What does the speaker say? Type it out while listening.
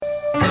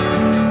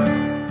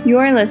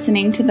You're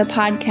listening to the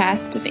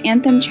podcast of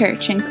Anthem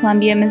Church in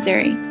Columbia,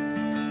 Missouri.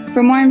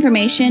 For more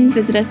information,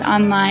 visit us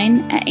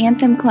online at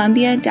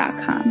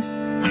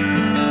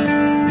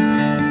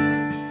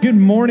anthemcolumbia.com. Good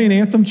morning,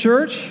 Anthem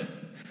Church.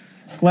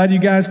 Glad you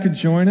guys could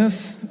join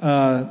us.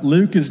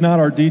 Luke is not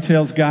our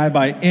details guy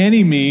by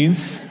any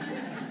means.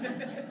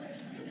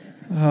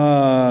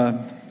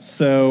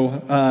 So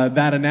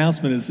that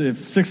announcement is if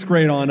sixth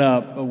grade on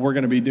up, we're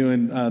going to be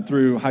doing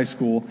through high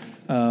school.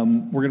 We're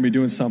going to be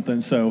doing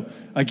something. So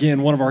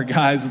again, one of our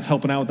guys that's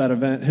helping out with that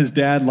event, his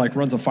dad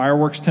runs a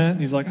fireworks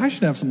tent. He's like, I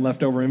should have some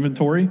leftover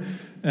inventory.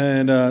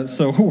 And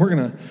so we're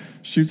going to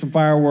shoot some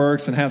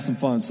fireworks and have some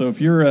fun. So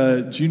if you're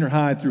a junior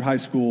high through high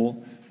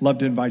school, love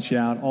to invite you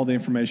out. All the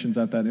information's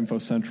at that Info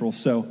Central.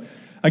 So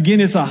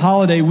again, it's a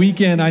holiday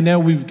weekend. I know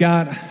we've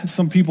got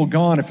some people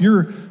gone. If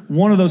you're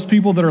one of those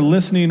people that are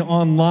listening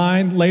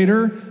online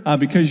later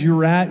because you're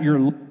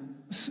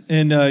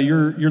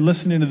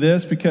listening to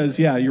this because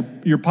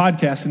you're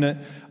podcasting it,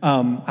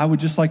 I would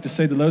just like to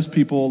say to those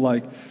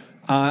people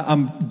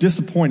I'm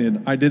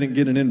disappointed I didn't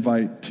get an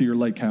invite to your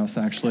lake house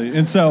actually.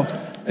 And so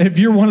if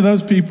you're one of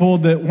those people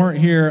that weren't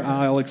here,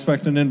 I'll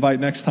expect an invite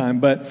next time.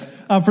 But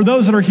for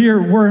those that are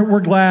here, we're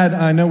glad.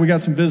 I know we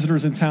got some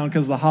visitors in town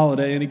because of the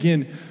holiday. And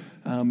again,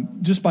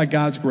 just by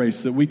God's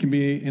grace that we can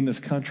be in this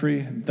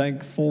country, and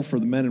thankful for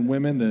the men and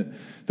women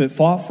that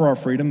fought for our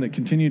freedom, that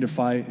continue to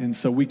fight, and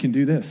so we can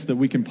do this, that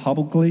we can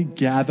publicly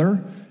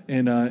gather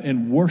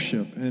and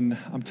worship. And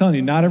I'm telling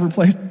you, not every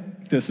place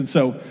like this, and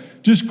so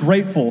just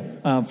grateful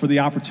for the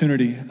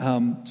opportunity.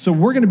 So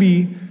we're going to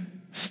be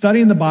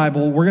studying the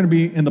Bible. We're going to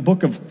be in the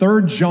book of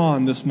 3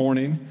 John this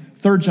morning.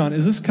 3 John,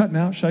 is this cutting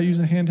out? Should I use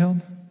a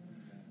handheld?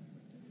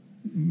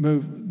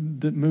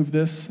 Move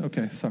this?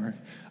 Okay, sorry.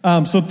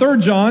 So 3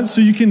 John,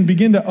 so you can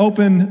begin to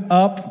open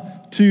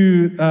up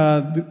to 3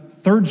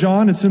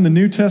 John. It's in the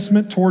New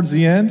Testament towards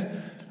the end.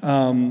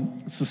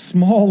 It's a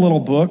small little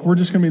book. We're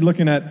just going to be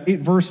looking at 8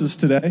 verses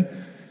today.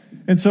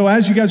 And so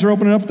as you guys are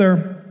opening up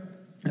there,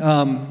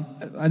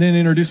 I didn't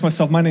introduce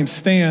myself. My name's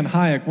Stan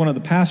Hayek, one of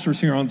the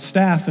pastors here on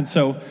staff. And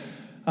so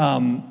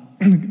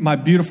my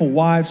beautiful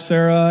wife,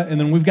 Sarah, and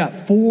then we've got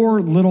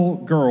 4 little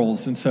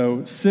girls. And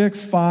so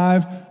 6,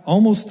 5,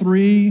 almost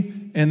 3,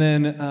 and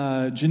then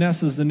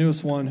Janessa's the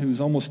newest one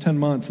who's almost 10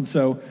 months. And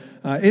so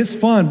it's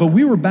fun. But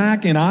we were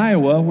back in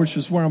Iowa, which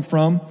is where I'm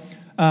from,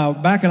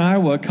 back in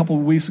Iowa a couple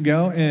of weeks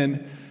ago,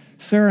 and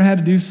Sarah had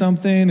to do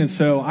something. And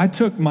so I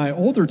took my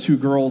older 2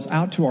 girls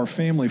out to our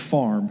family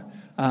farm.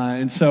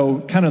 And so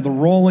kind of the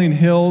rolling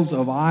hills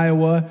of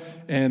Iowa,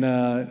 and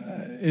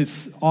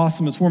it's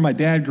awesome. It's where my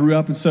dad grew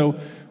up. And so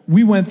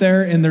we went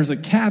there, and there's a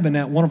cabin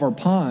at one of our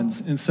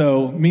ponds. And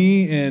so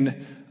me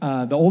and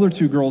the older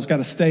 2 girls got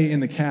to stay in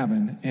the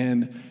cabin,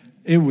 and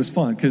it was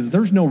fun because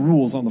there's no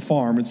rules on the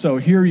farm. And so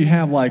here you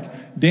have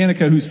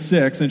Danica, who's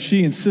 6, and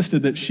she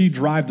insisted that she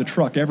drive the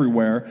truck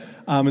everywhere.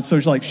 And so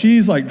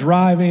she's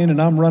driving,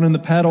 and I'm running the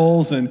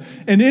pedals, and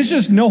it's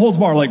just no holds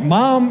barred.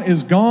 Mom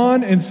is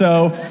gone, and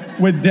so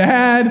with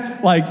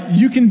dad,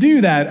 you can do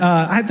that.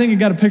 I think I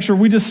got a picture.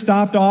 We just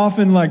stopped off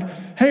and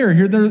hey,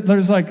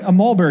 there's a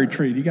mulberry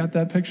tree. You got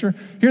that picture?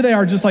 Here they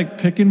are just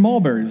picking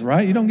mulberries,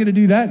 right? You don't get to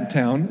do that in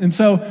town. And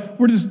so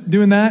we're just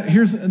doing that.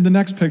 Here's the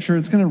next picture.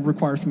 It's going to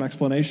require some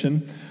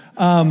explanation.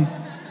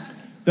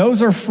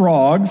 Those are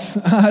frogs.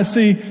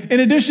 See,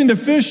 in addition to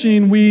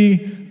fishing, we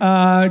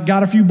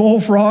got a few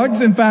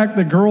bullfrogs. In fact,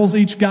 the girls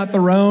each got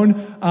their own,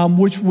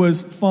 which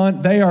was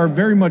fun. They are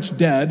very much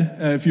dead,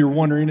 if you're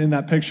wondering in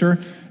that picture.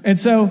 And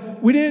so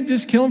we didn't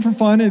just kill them for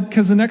fun,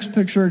 because the next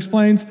picture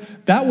explains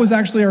that was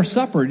actually our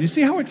supper. You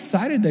see how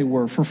excited they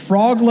were for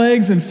frog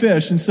legs and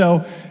fish. And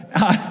so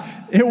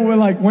it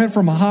went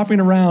from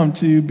hopping around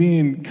to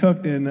being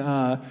cooked, and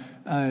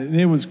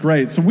it was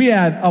great. So we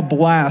had a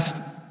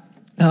blast,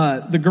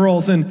 the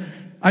girls. And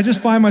I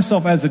just find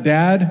myself as a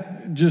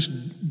dad just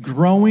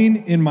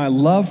growing in my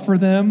love for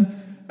them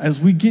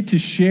as we get to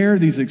share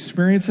these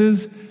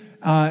experiences.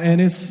 And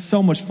it's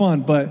so much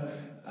fun. But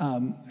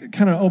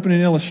kind of open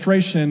an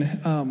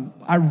illustration,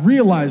 I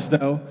realized,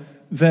 though,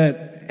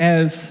 that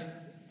as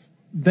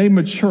they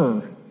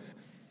mature,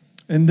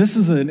 and this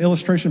is an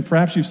illustration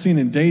perhaps you've seen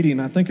in dating,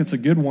 I think it's a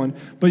good one,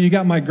 but you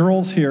got my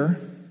girls here,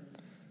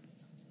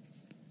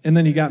 and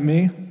then you got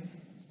me,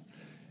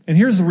 and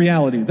here's the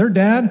reality. Their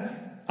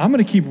dad, I'm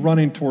going to keep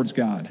running towards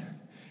God.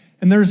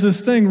 And there's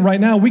this thing right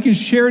now, we can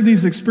share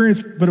these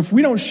experiences, but if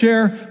we don't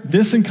share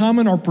this in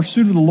common, our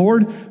pursuit of the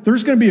Lord,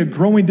 there's going to be a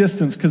growing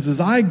distance, because as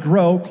I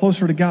grow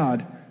closer to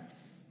God,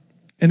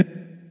 and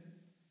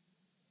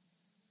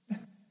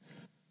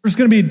there's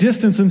going to be a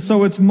distance, and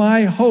so it's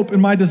my hope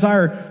and my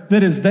desire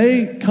that as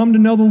they come to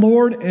know the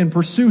Lord and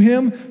pursue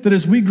Him, that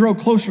as we grow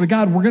closer to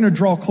God, we're going to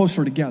draw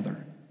closer together,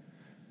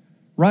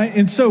 right?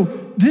 And so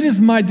that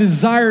is my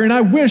desire, and I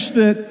wish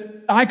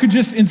that I could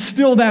just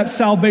instill that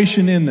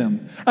salvation in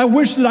them. I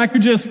wish that I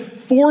could just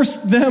force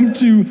them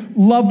to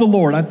love the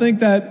Lord. I think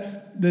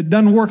that That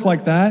doesn't work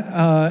like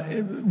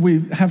that.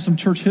 We have some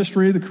church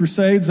history, the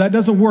Crusades. That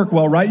doesn't work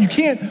well, right? You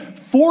can't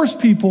force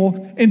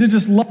people into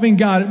just loving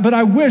God. But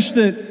I wish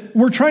that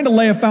we're trying to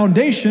lay a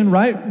foundation,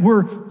 right?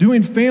 We're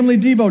doing family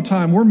devo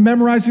time. We're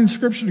memorizing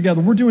Scripture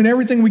together. We're doing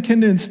everything we can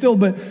to instill.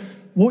 But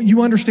what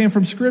you understand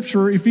from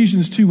Scripture,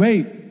 Ephesians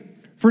 2:8,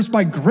 for it's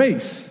by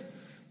grace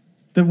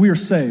that we are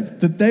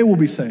saved, that they will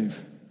be saved.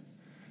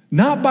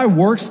 Not by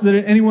works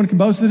that anyone can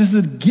boast. It is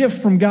a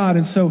gift from God.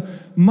 And so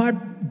my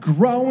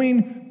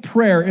growing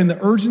prayer and the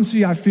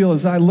urgency I feel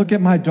as I look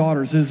at my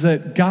daughters is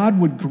that God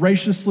would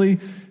graciously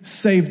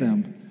save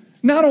them.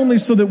 Not only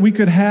so that we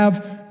could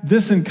have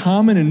this in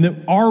common and that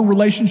our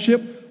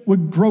relationship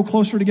would grow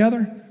closer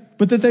together,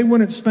 but that they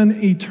wouldn't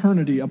spend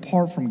eternity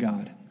apart from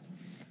God.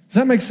 Does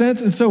that make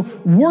sense? And so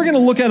we're going to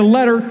look at a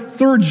letter,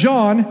 3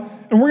 John,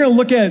 and we're going to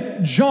look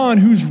at John,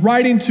 who's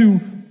writing to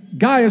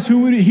Gaius,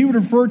 who he would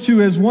refer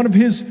to as one of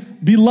his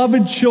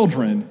beloved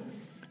children.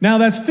 Now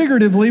that's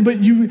figuratively,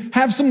 but you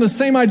have some of the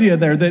same idea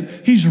there,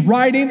 that he's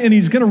writing and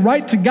he's going to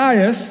write to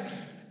Gaius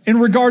in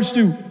regards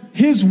to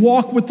his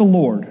walk with the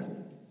Lord.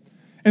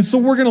 And so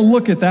we're going to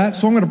look at that.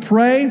 So I'm going to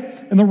pray,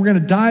 and then we're going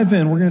to dive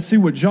in. We're going to see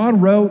what John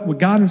wrote, what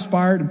God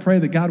inspired, and pray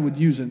that God would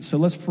use it. So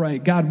let's pray.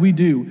 God, we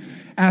do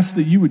ask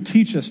that you would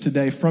teach us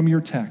today from your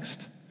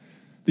text,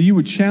 that you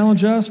would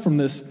challenge us from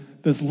this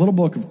little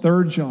book of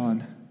 3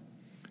 John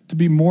to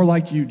be more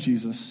like you,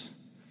 Jesus.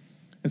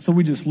 And so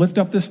we just lift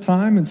up this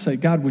time and say,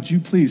 God, would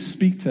you please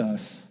speak to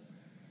us?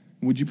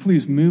 Would you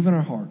please move in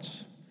our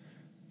hearts?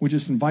 We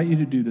just invite you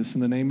to do this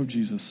in the name of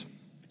Jesus.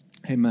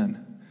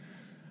 Amen.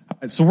 All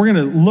right, so we're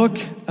going to look,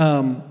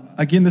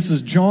 again, this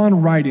is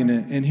John writing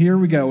it. And here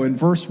we go in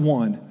verse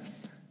 1.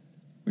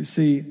 We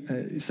see,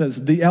 it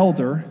says, the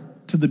elder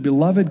to the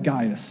beloved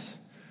Gaius,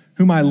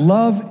 whom I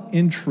love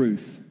in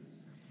truth.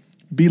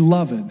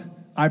 Beloved,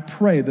 I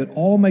pray that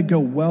all may go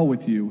well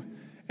with you,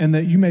 and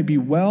that you may be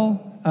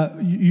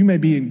you may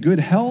be in good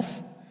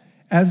health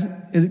as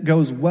it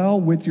goes well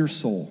with your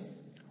soul.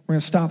 We're going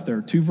to stop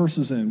there, 2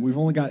 verses in. We've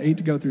only got 8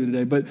 to go through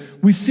today, but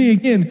we see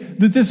again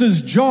that this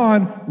is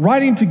John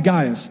writing to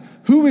Gaius.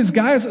 Who is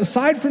Gaius?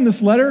 Aside from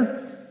this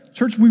letter,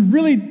 church, we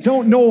really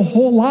don't know a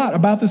whole lot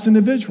about this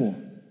individual,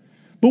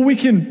 but we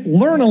can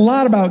learn a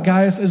lot about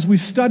Gaius as we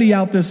study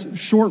out this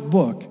short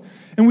book.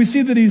 And we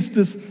see that he's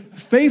this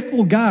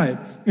faithful guy,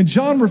 and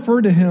John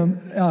refers to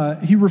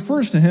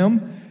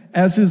him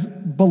as his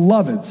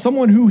beloved,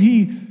 someone who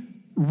he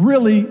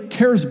really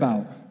cares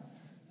about.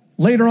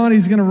 Later on,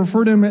 he's going to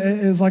refer to him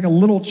as like a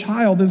little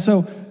child. And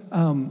so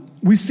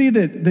we see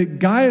that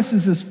Gaius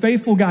is this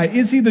faithful guy.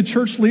 Is he the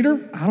church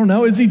leader? I don't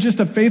know. Is he just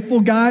a faithful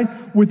guy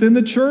within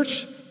the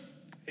church?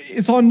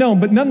 It's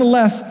unknown. But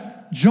nonetheless,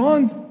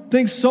 John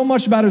thinks so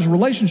much about his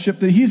relationship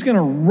that he's going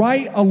to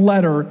write a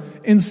letter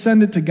and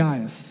send it to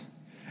Gaius.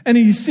 And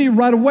you see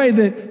right away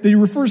that he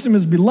refers to him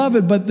as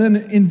beloved, but then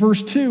in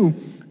verse 2,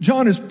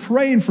 John is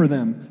praying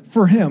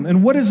for him.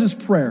 And what is his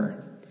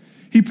prayer?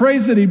 He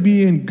prays that he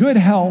be in good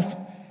health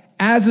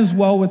as is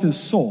well with his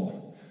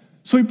soul.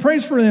 So he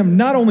prays for him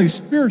not only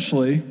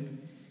spiritually,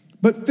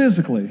 but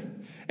physically.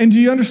 And do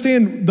you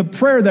understand the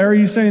prayer there?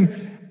 He's saying,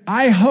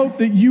 I hope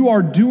that you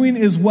are doing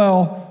as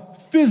well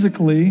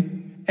physically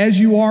as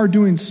you are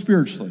doing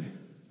spiritually.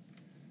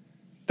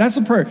 That's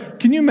the prayer.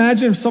 Can you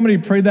imagine if somebody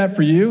prayed that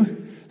for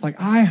you? Like,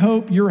 I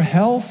hope your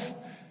health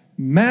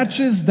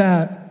matches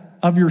that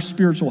of your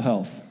spiritual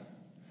health.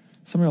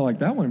 Some of you are like,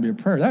 that wouldn't be a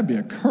prayer. That'd be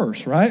a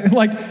curse, right?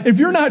 Like, if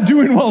you're not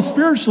doing well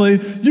spiritually,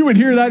 you would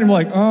hear that and be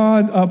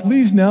like,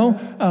 please no.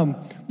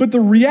 But the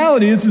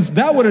reality is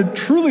that would have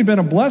truly been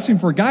a blessing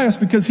for Gaius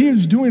because he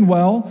was doing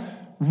well,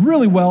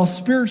 really well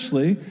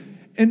spiritually.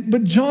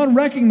 But John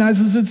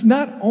recognizes it's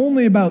not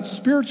only about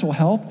spiritual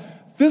health,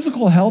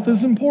 physical health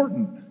is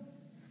important,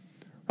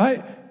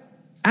 right?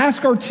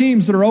 Ask our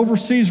teams that are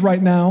overseas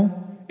right now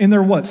in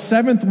their,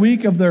 7th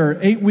week of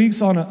their 8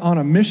 weeks on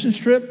a mission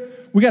trip.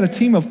 We got a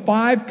team of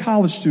 5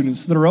 college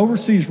students that are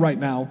overseas right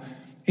now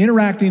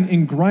interacting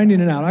and grinding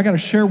it out. I got to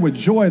share with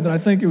joy that I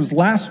think it was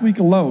last week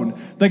alone,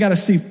 they got to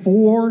see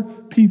 4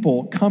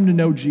 people come to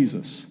know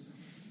Jesus.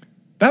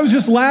 That was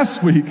just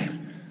last week.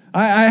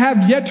 I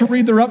have yet to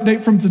read their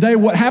update from today,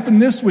 what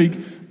happened this week,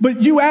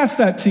 but you ask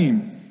that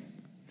team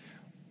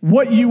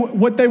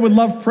what they would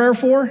love prayer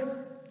for,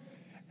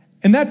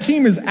 and that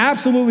team is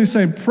absolutely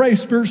saying, pray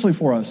spiritually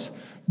for us,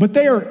 but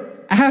they are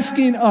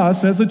asking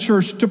us as a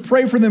church to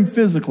pray for them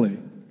physically.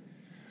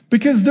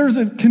 Because there's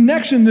a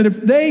connection that if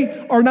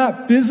they are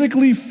not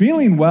physically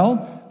feeling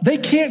well, they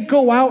can't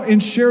go out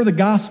and share the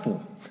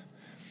gospel.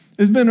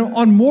 There's been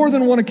on more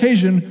than one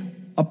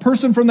occasion, a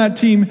person from that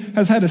team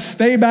has had to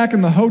stay back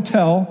in the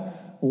hotel,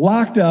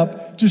 locked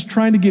up, just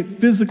trying to get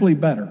physically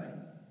better.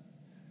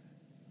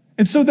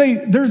 And so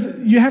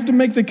you have to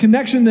make the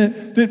connection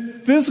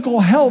that physical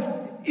health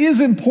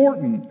is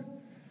important,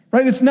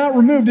 right? It's not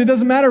removed. It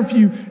doesn't matter if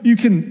you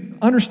can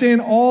understand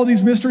all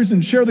these mysteries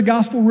and share the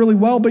gospel really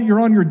well, but you're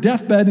on your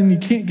deathbed and you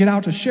can't get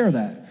out to share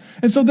that.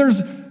 And so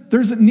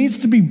it needs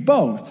to be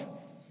both.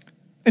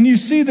 And you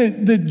see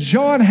that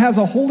John has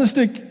a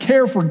holistic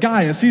care for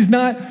Gaius. He's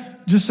not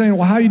just saying,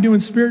 well, how are you doing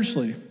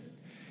spiritually?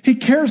 He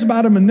cares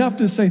about him enough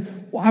to say,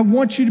 well, I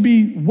want you to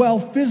be well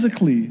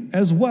physically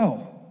as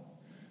well.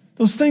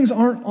 Those things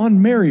aren't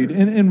unmarried,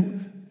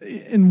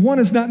 and one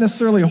is not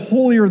necessarily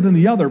holier than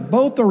the other.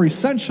 Both are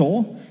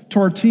essential to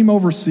our team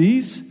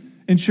overseas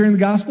in sharing the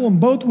gospel, and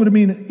both would have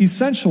been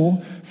essential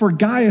for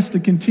Gaius to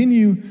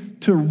continue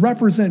to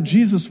represent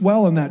Jesus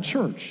well in that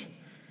church.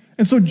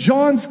 And so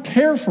John's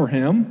care for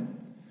him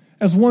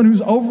as one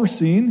who's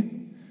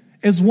overseen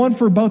is one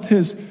for both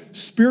his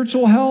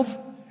spiritual health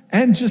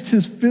and just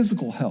his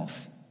physical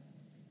health.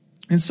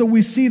 And so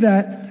we see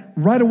that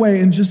right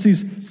away in just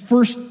these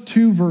first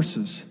 2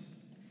 verses.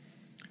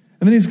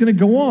 And then he's going to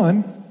go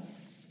on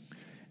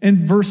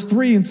in verse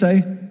 3 and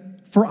say,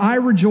 "For I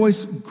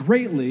rejoice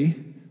greatly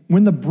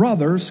when the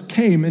brothers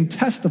came and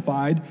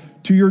testified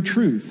to your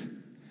truth,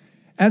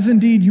 as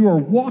indeed you are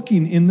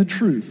walking in the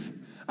truth.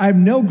 I have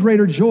no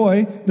greater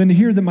joy than to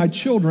hear that my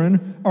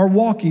children are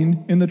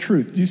walking in the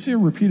truth." Do you see a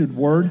repeated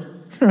word?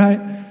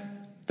 Right?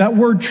 That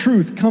word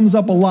truth comes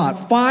up a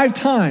lot. 5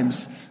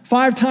 times.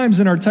 5 times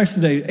in our text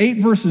today. 8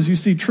 verses, you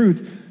see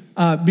truth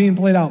being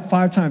played out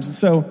 5 times. And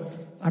so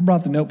I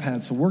brought the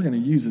notepad, so we're going to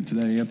use it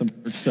today at the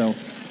church. So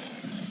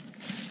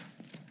if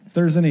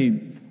there's any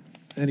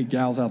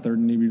gals out there that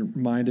need to be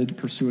reminded,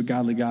 pursue a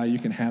godly guy, you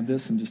can have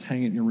this and just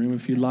hang it in your room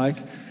if you'd like.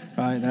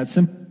 Right? That's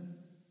simple.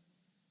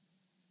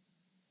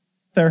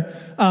 There.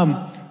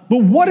 But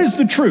what is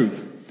the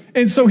truth?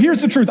 And so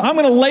here's the truth. I'm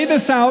going to lay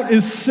this out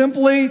as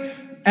simply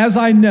as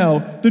I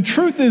know. The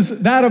truth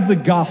is that of the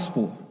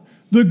gospel,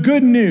 the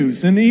good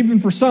news. And even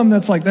for some,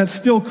 that's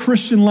still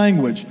Christian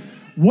language.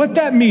 What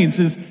that means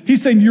is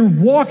he's saying you're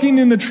walking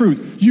in the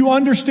truth. You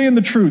understand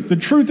the truth. The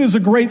truth is a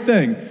great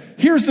thing.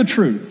 Here's the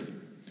truth.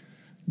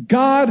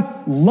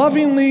 God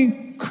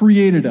lovingly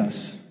created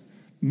us,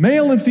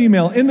 male and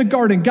female, in the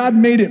garden. God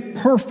made it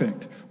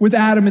perfect with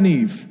Adam and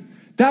Eve.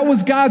 That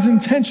was God's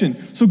intention.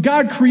 So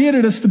God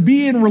created us to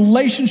be in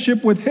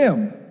relationship with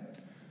him.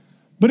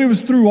 But it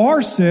was through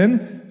our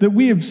sin that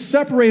we have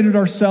separated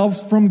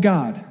ourselves from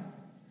God.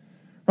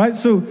 Right?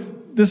 So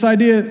this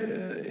idea,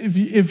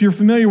 if you're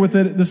familiar with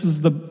it, this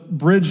is the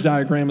bridge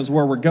diagram is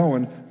where we're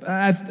going.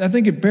 I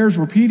think it bears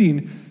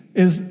repeating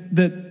is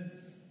that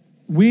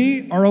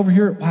we are over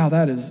here. Wow,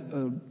 that is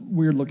a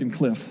weird looking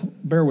cliff.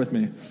 Bear with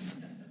me.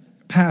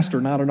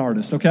 Pastor, not an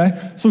artist,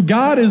 okay? So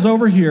God is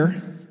over here.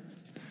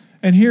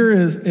 And here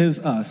is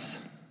us.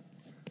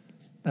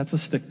 That's a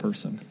stick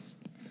person.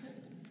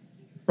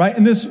 Right?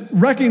 And this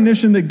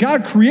recognition that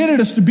God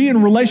created us to be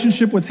in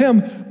relationship with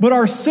him, but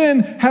our sin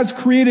has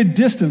created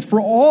distance.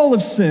 For all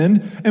have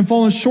sinned and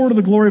fallen short of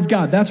the glory of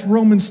God. That's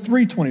Romans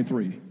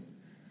 3:23.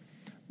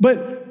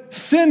 But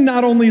sin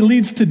not only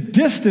leads to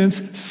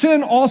distance,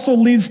 sin also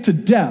leads to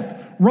death.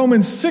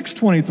 Romans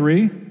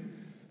 6:23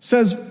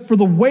 says, "For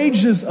the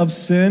wages of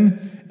sin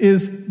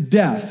is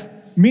death,"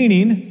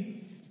 meaning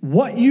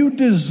what you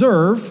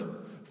deserve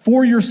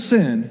for your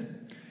sin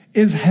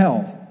is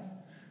hell.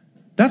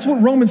 That's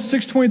what Romans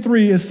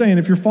 6:23 is saying,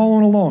 if you're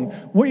following along.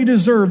 What you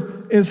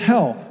deserve is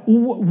hell.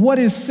 What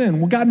is sin?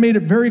 Well, God made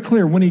it very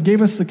clear when he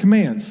gave us the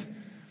commands.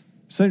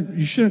 He said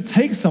you shouldn't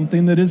take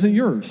something that isn't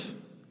yours.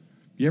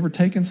 You ever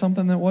taken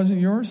something that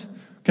wasn't yours?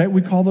 Okay,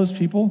 we call those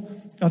people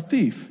a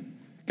thief.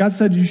 God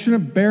said you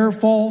shouldn't bear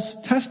false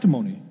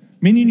testimony,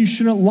 meaning you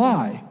shouldn't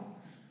lie.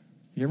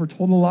 You ever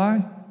told a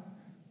lie?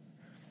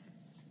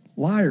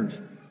 Liars.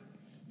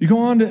 You go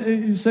on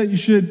to say you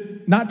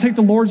should not take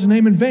the Lord's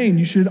name in vain.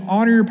 You should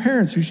honor your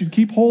parents. You should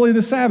keep holy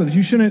the Sabbath.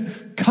 You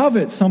shouldn't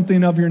covet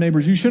something of your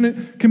neighbors. You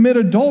shouldn't commit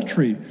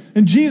adultery.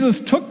 And Jesus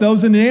took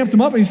those and amped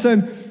them up. And he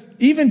said,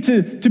 even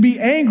to be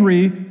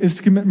angry is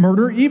to commit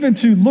murder. Even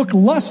to look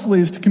lustfully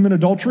is to commit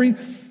adultery.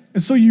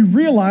 And so you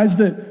realize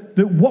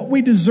that what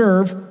we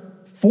deserve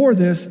for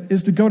this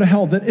is to go to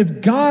hell. That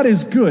if God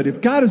is good,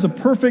 if God is a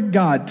perfect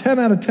God, 10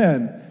 out of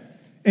 10,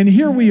 and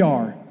here we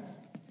are,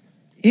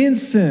 in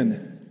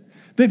sin,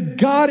 that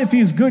God, if he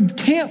is good,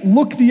 can't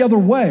look the other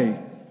way.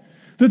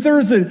 That there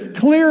is a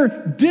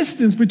clear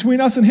distance between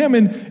us and him,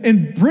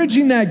 and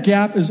bridging that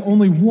gap is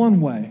only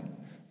one way.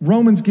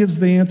 Romans gives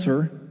the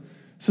answer.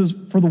 It says,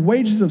 "For the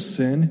wages of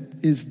sin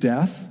is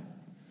death,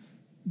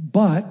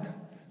 but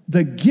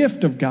the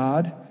gift of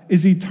God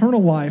is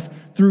eternal life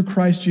through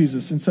Christ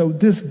Jesus." And so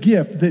this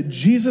gift that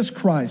Jesus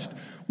Christ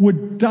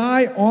would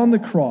die on the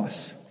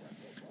cross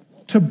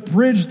to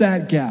bridge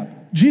that gap.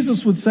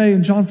 Jesus would say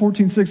in John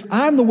 14:6,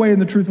 "I'm the way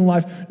and the truth and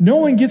life. No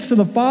one gets to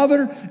the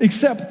Father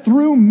except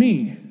through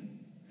me."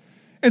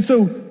 And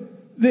so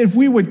if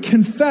we would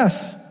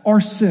confess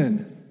our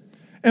sin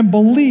and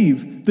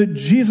believe that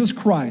Jesus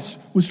Christ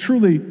was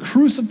truly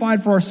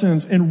crucified for our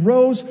sins and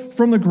rose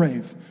from the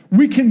grave,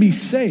 we can be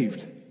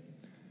saved.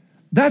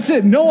 That's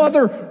it. No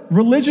other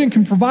religion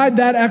can provide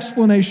that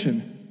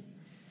explanation.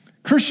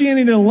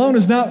 Christianity alone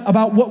is not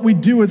about what we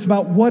do, it's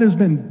about what has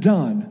been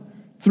done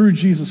through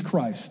Jesus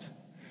Christ.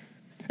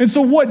 And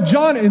so what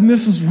John, and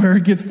this is where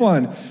it gets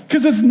fun,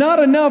 because it's not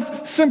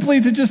enough simply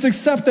to just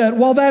accept that.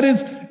 While that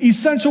is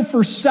essential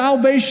for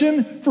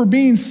salvation, for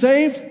being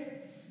saved,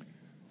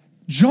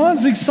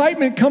 John's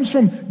excitement comes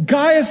from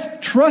Gaius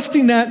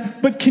trusting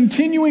that, but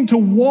continuing to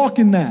walk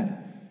in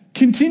that,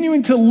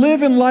 continuing to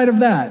live in light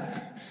of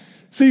that.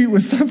 See,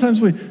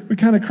 sometimes we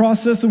kind of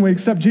cross this and we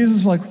accept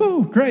Jesus, we're like,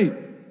 whoo, great.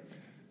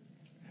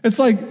 It's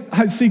like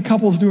I see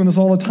couples doing this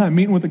all the time,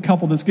 meeting with a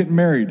couple that's getting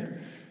married.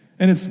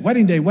 And it's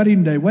wedding day,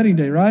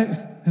 right?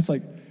 It's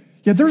like,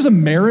 yeah, there's a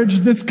marriage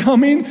that's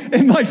coming,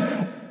 and like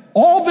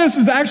all this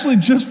is actually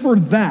just for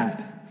that.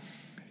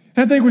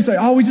 And I think we say,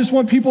 oh, we just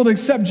want people to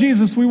accept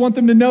Jesus. We want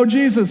them to know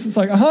Jesus. It's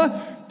like,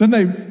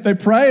 Then they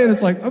pray, and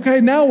it's like, okay,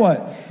 now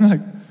what?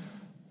 Like,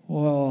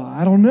 well,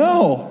 I don't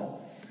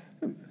know.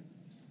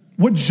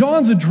 What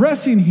John's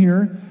addressing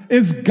here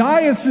is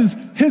Gaius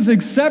has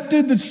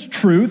accepted the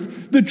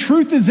truth. The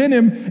truth is in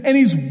him, and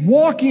he's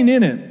walking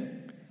in it.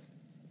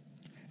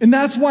 And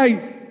that's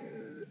why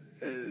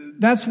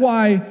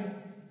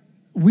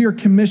we are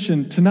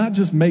commissioned to not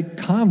just make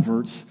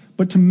converts,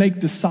 but to make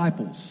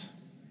disciples.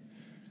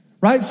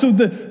 Right? So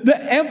the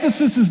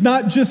emphasis is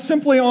not just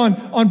simply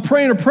on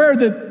praying a prayer,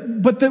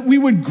 but that we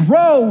would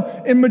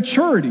grow in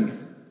maturity.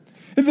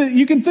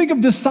 You can think of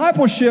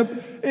discipleship,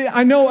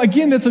 I know,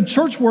 again, that's a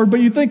church word,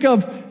 but you think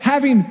of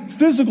having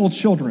physical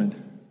children.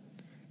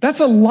 That's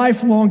a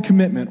lifelong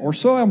commitment, or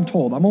so I'm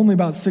told. I'm only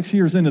about 6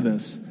 years into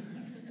this.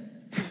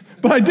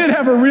 But I did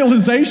have a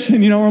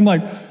realization, where I'm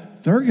like,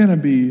 they're going to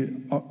be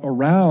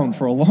around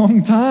for a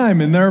long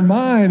time, and they're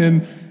mine,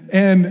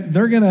 and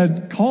they're going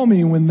to call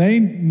me when they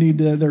need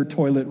their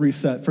toilet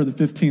reset for the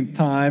 15th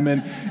time,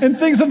 and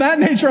things of that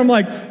nature. I'm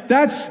like,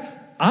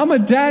 I'm a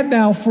dad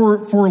now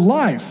for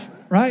life,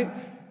 right?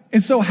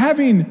 And so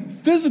having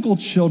physical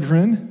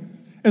children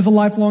is a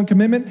lifelong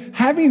commitment.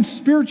 Having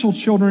spiritual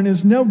children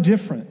is no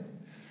different.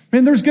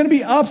 Man, there's going to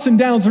be ups and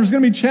downs. There's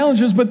going to be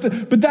challenges, but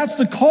that's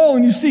the call.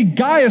 And you see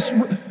Gaius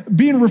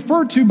being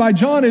referred to by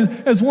John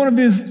as one of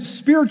his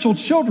spiritual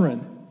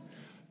children.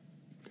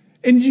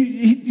 And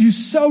you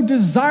so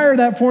desire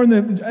that for him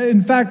that,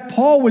 in fact,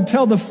 Paul would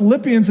tell the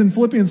Philippians in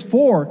Philippians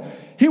 4,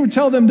 he would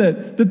tell them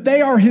that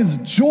they are his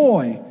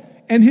joy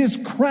and his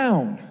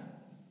crown.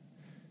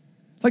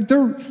 Like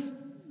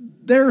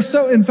they're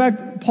so, in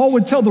fact, Paul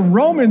would tell the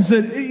Romans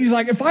that he's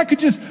like, if I could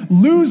just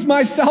lose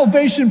my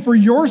salvation for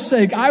your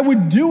sake, I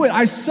would do it.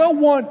 I so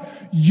want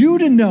you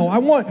to know. I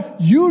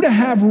want you to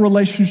have a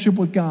relationship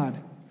with God.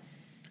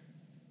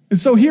 And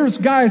so here's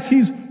Gaius,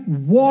 he's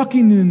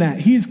walking in that.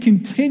 He's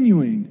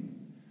continuing.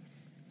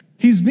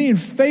 He's being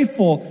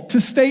faithful to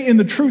stay in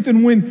the truth.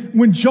 And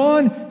when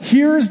John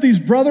hears these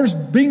brothers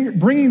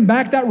bringing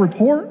back that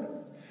report,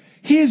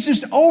 he is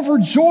just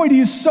overjoyed.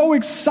 He is so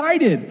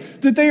excited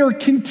that they are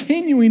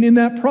continuing in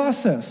that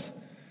process.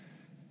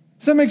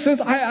 Does that make sense?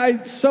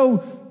 I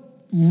so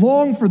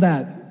long for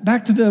that.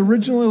 Back to the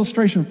original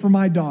illustration for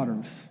my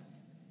daughters.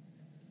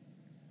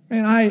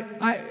 Man,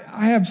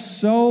 I have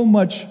so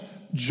much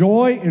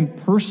joy in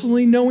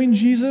personally knowing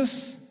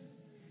Jesus.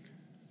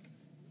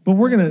 But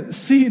we're going to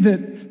see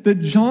that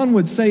John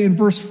would say in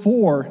verse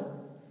 4,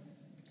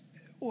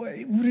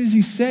 what does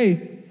he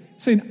say?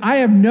 Saying, I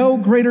have no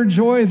greater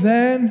joy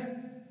than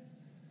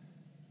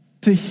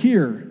to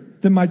hear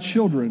that my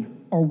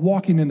children are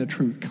walking in the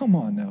truth. Come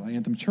on now,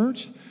 Anthem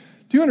Church. Do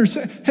you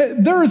understand? Hey,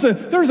 there's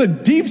a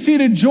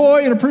deep-seated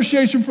joy and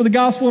appreciation for the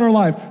gospel in our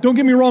life. Don't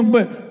get me wrong,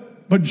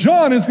 but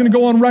John is going to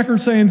go on record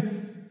saying,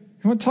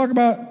 you want to talk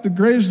about the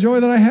greatest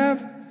joy that I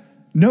have?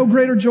 No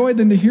greater joy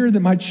than to hear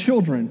that my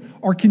children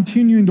are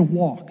continuing to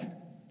walk.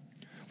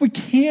 We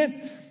can't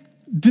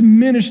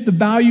diminish the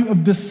value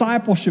of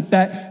discipleship,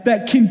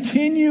 that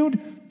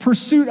continued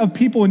pursuit of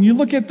people. And you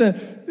look at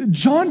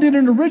John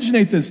didn't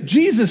originate this.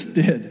 Jesus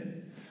did.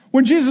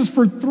 When Jesus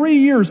for 3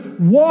 years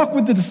walked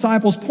with the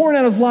disciples, pouring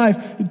out his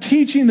life,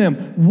 teaching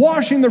them,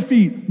 washing their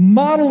feet,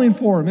 modeling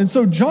for them. And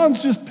so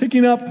John's just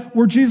picking up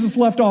where Jesus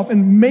left off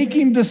and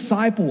making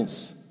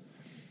disciples.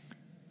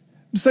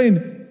 I'm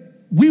saying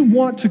we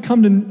want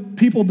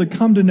people to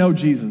come to know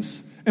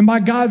Jesus. And by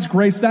God's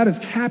grace, that is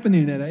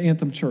happening at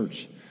Anthem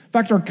Church. In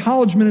fact, our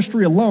college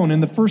ministry alone,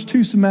 in the first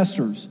 2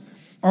 semesters,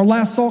 our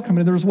last Salt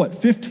Company, there was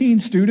 15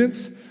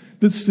 students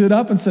that stood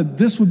up and said,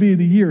 this would be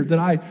the year that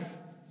I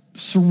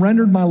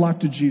surrendered my life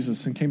to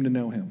Jesus and came to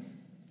know him.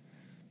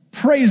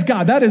 Praise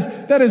God. That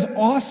is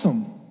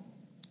awesome.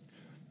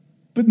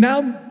 But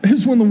now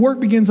is when the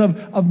work begins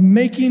of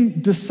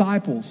making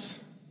disciples.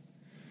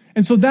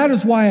 And so that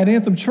is why at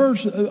Anthem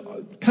Church,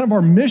 kind of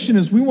our mission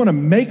is we want to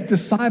make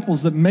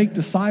disciples that make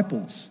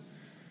disciples.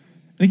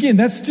 And again,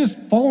 that's just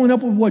following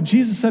up with what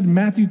Jesus said in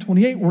Matthew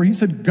 28, where he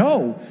said,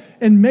 go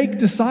and make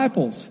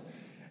disciples.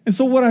 And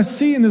so what I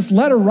see in this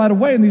letter right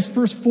away in these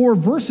first 4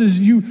 verses,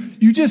 you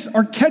just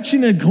are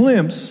catching a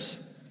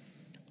glimpse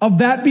of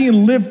that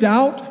being lived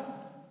out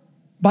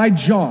by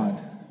John.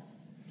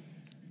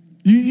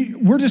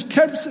 We're just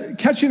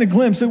catching a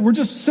glimpse. We're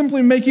just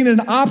simply making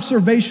an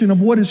observation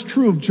of what is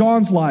true of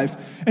John's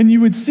life. And you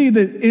would see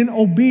that in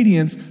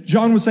obedience,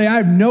 John would say, I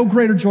have no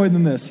greater joy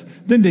than this,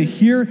 than to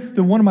hear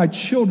that one of my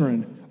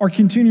children are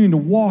continuing to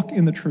walk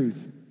in the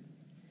truth.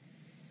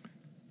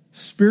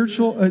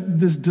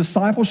 This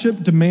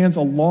discipleship demands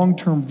a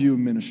long-term view of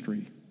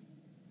ministry.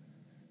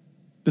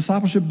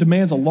 Discipleship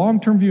demands a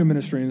long-term view of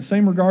ministry. In the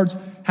same regards,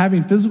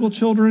 having physical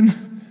children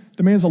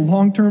demands a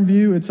long-term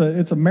view. It's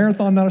a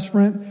marathon, not a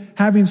sprint.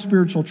 Having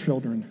spiritual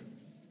children.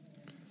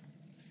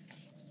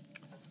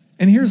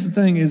 And here's the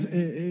thing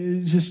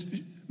is just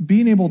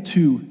being able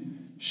to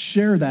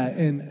share that,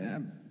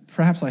 and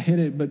perhaps I hit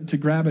it, but to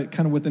grab it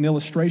kind of with an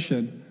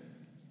illustration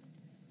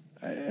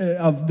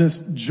of this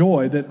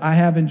joy that I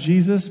have in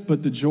Jesus,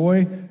 but the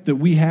joy that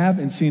we have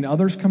in seeing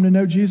others come to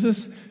know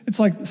Jesus. It's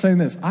like saying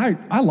this,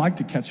 I like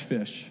to catch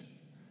fish.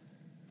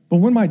 But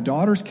when my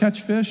daughters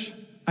catch fish,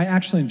 I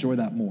actually enjoy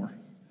that more.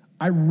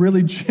 I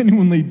really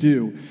genuinely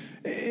do.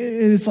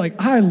 It's like,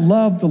 I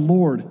love the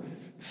Lord.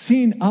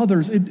 Seeing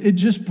others, it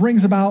just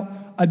brings about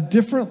a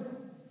different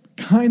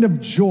kind of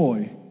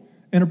joy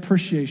and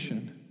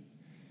appreciation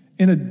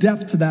and a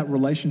depth to that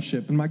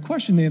relationship. And my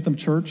question to Anthem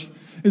Church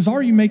is,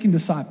 are you making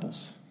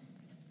disciples?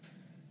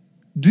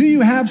 Do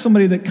you have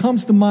somebody that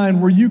comes to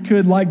mind where you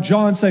could, like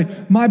John, say,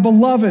 my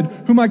beloved,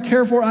 whom I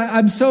care for,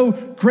 I'm so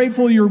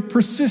grateful you're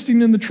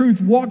persisting in the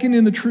truth, walking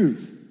in the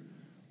truth?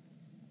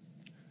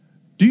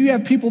 Do you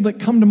have people that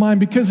come to mind?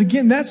 Because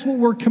again, that's what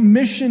we're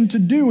commissioned to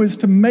do, is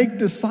to make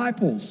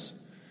disciples.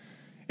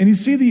 And you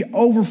see the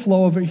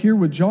overflow of it here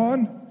with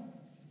John,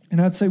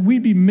 and I'd say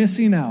we'd be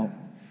missing out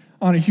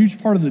on a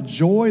huge part of the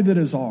joy that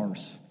is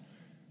ours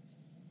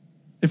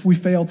if we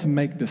fail to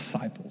make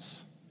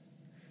disciples.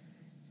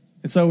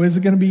 And so is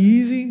it going to be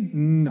easy?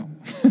 No.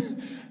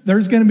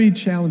 There's going to be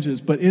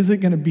challenges, but is it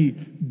going to be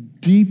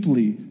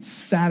deeply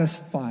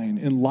satisfying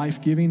and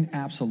life-giving?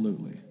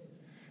 Absolutely.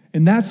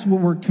 And that's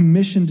what we're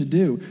commissioned to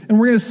do. And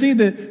we're going to see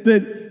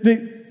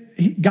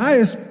that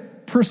Gaius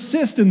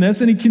persists in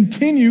this, and he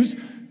continues,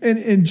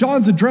 and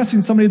John's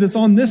addressing somebody that's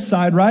on this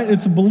side, right?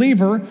 It's a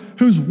believer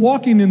who's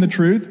walking in the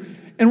truth.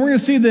 And we're going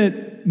to see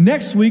that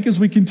next week, as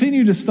we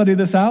continue to study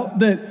this out,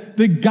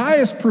 that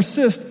Gaius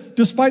persists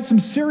despite some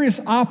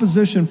serious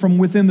opposition from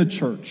within the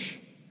church.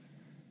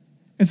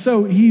 And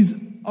so he's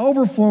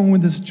overflowing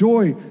with this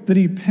joy that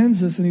he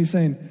pens this, and he's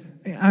saying,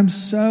 I'm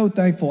so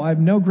thankful. I have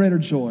no greater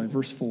joy,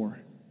 verse 4.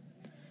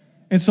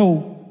 And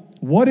so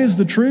what is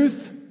the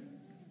truth?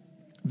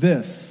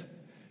 This.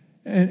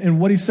 And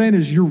what he's saying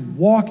is, you're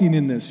walking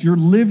in this. You're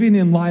living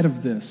in light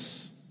of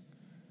this.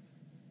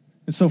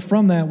 And so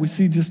from that, we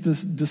see just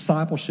this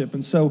discipleship.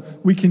 And so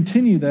we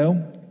continue,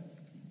 though,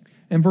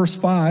 in verse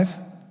 5,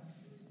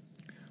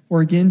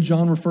 where again,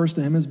 John refers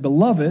to him as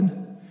beloved.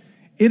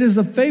 It is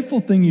a faithful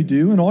thing you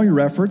do in all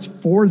your efforts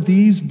for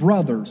these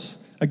brothers.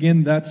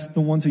 Again, that's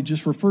the ones he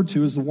just referred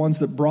to as the ones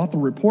that brought the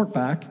report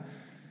back.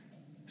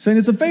 Saying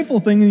it's a faithful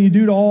thing and you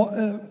do to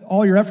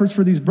all your efforts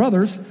for these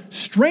brothers,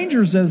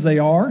 strangers as they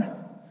are,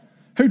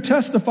 who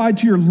testified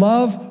to your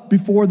love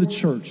before the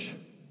church.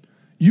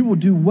 You will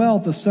do well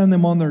to send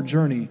them on their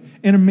journey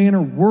in a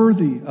manner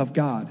worthy of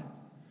God.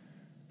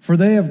 For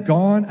they have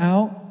gone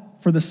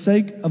out for the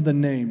sake of the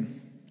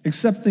name,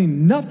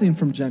 accepting nothing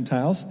from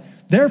Gentiles.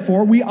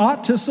 Therefore, we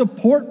ought to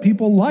support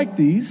people like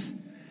these,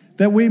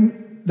 that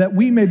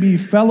we may be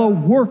fellow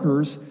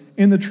workers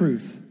in the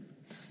truth.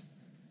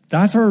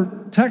 That's our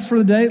text for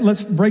the day.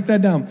 Let's break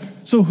that down.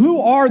 So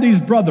who are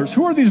these brothers?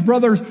 Who are these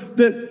brothers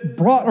that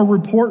brought a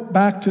report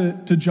back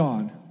to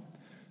John?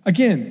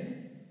 Again,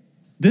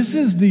 this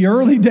is the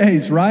early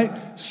days,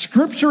 right?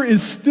 Scripture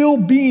is still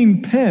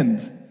being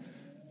penned.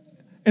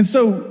 And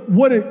so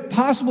what it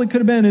possibly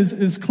could have been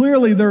is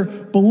clearly they're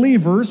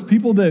believers,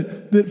 people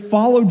that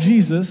follow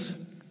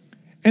Jesus,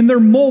 and they're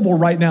mobile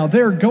right now.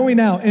 They're going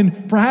out,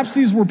 and perhaps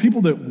these were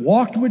people that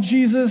walked with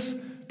Jesus,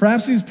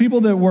 perhaps these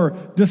people that were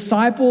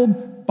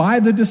discipled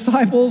by the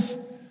disciples,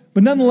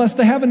 but nonetheless,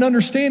 they have an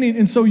understanding.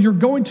 And so you're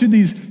going to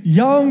these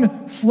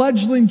young,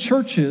 fledgling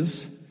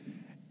churches,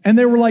 and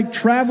they were like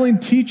traveling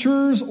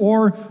teachers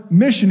or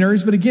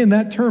missionaries. But again,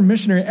 that term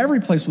missionary, every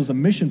place was a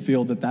mission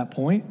field at that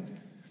point.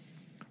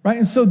 Right?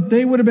 And so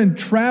they would have been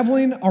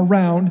traveling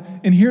around,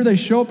 and here they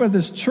show up at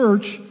this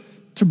church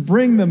to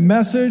bring the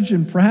message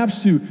and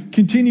perhaps to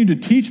continue to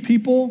teach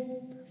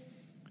people.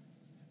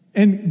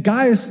 And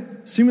Gaius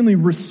seemingly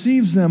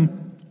receives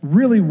them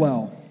really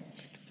well.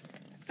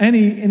 And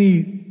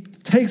he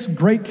takes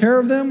great care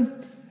of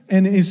them,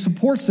 and he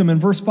supports them in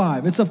verse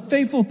 5. It's a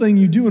faithful thing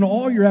you do in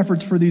all your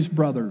efforts for these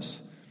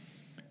brothers.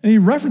 And he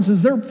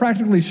references they're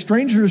practically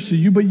strangers to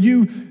you, but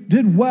you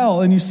did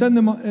well, and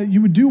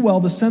you would do well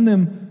to send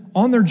them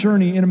on their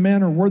journey in a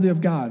manner worthy of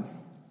God.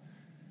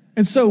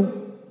 And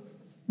so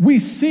we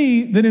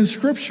see that in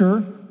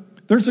Scripture,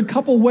 there's a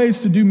couple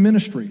ways to do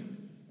ministry.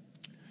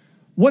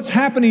 What's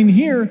happening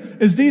here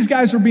is these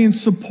guys are being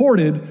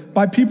supported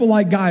by people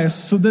like Gaius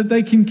so that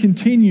they can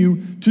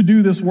continue to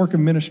do this work of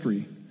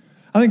ministry.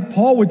 I think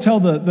Paul would tell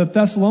the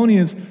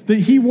Thessalonians that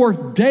he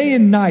worked day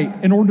and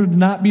night in order to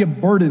not be a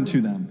burden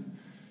to them.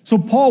 So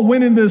Paul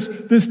went in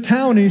this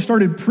town and he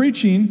started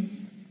preaching,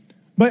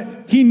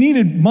 but he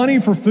needed money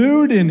for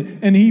food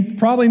and he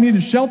probably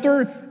needed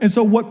shelter. And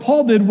so what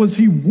Paul did was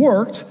he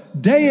worked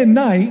day and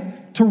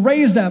night to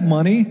raise that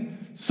money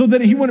so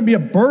that he wouldn't be a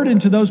burden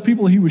to those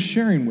people he was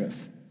sharing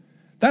with.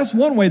 That's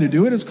one way to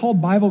do it. It's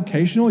called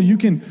bivocational.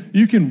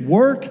 You can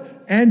work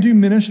and do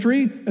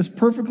ministry. It's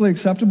perfectly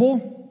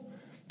acceptable.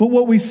 But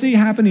what we see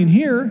happening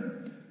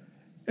here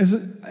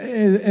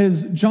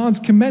is John's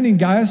commending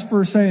Gaius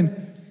for saying,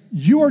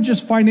 you are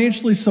just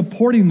financially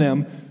supporting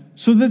them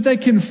so that they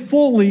can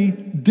fully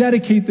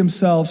dedicate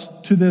themselves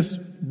to this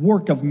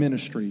work of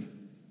ministry.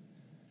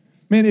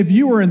 Man, if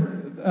you were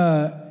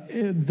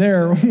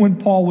there when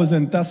Paul was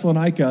in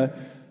Thessalonica,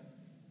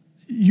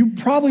 you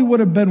probably would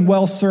have been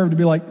well served to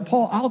be like,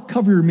 Paul, I'll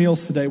cover your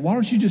meals today. Why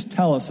don't you just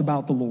tell us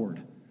about the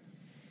Lord?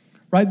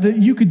 Right? That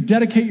you could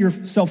dedicate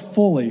yourself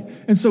fully.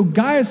 And so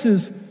Gaius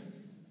is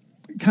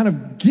kind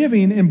of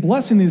giving and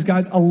blessing these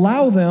guys,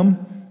 allow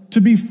them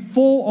to be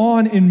full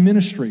on in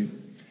ministry.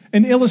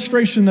 An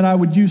illustration that I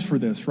would use for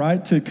this,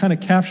 right, to kind of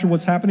capture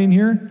what's happening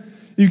here,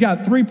 you've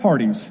got three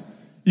parties.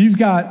 You've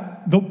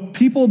got the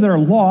people that are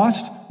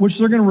lost, which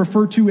they're going to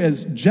refer to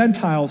as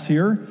Gentiles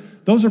here.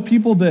 Those are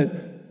people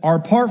that are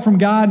apart from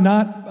God,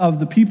 not of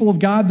the people of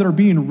God that are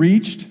being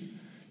reached.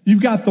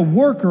 You've got the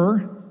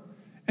worker,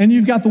 and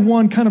you've got the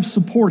one kind of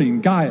supporting,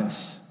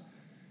 Gaius.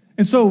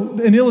 And so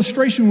an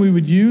illustration we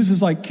would use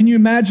is like, can you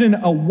imagine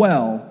a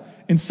well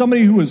and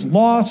somebody who is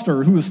lost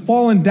or who has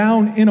fallen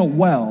down in a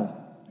well?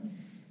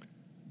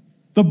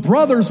 The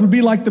brothers would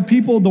be like the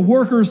people, the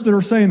workers that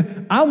are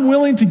saying, I'm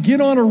willing to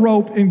get on a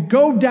rope and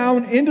go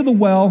down into the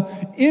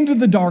well, into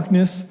the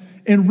darkness,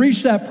 and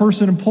reach that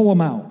person and pull them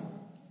out.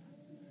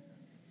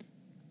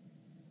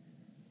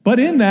 But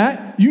in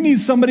that, you need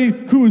somebody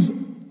who's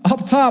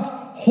up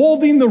top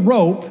holding the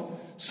rope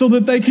so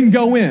that they can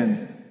go in.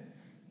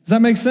 Does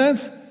that make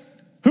sense?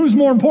 Who's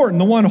more important,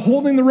 the one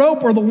holding the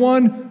rope or the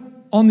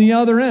one on the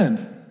other end?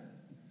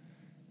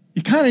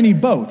 You kind of need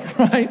both,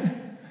 right?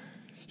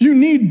 You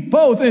need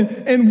both.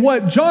 And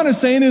what John is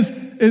saying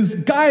is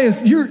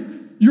Gaius,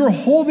 you're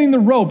holding the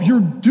rope. You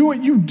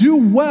do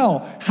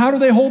well. How do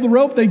they hold the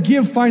rope? They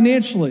give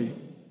financially.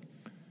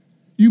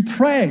 You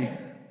pray.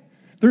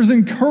 There's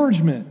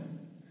encouragement.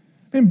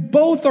 And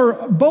both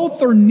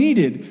are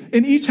needed,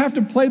 and each have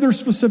to play their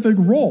specific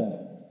role.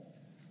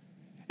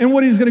 And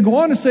what he's going to go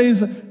on to say is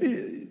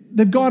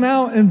they've gone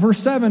out in verse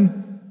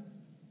 7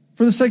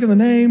 for the sake of the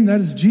name, that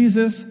is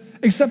Jesus,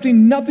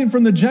 accepting nothing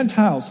from the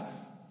Gentiles.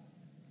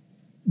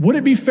 Would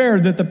it be fair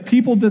that the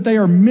people that they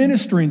are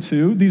ministering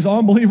to, these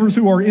unbelievers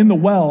who are in the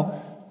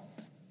well,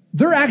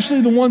 they're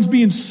actually the ones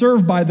being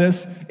served by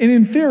this, and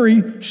in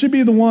theory should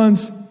be the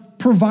ones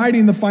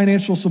providing the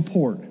financial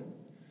support?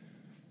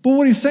 But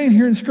what he's saying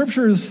here in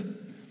Scripture is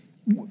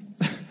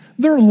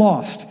they're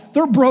lost,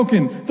 they're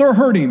broken, they're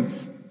hurting.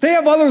 They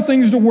have other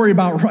things to worry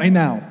about right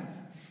now.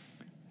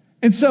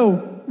 And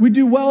so we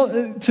do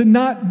well to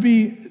not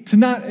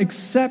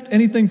accept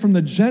anything from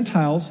the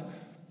Gentiles,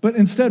 but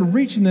instead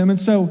reaching them. And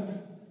so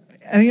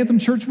at Anthem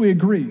Church, we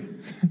agree.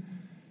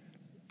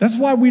 That's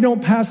why we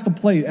don't pass the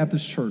plate at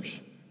this church.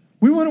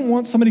 We wouldn't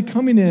want somebody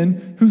coming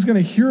in who's going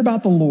to hear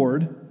about the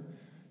Lord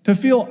to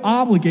feel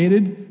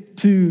obligated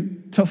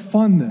to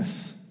fund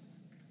this.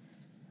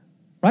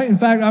 Right? In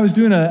fact, I was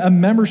doing a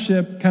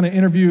membership kind of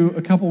interview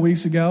a couple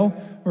weeks ago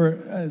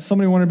where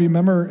somebody wanted to be a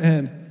member,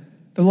 and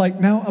they're like,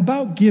 now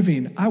about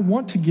giving, I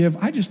want to give,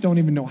 I just don't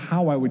even know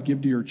how I would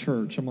give to your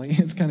church. I'm like,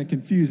 it's kind of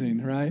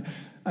confusing, right?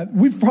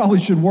 We probably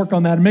should work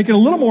on that and make it a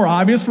little more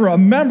obvious for a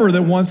member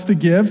that wants to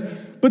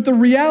give. But the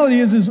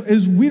reality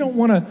is we don't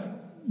want to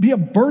be a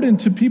burden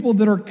to people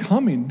that are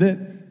coming,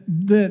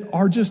 that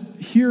are just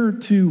here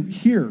to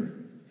hear.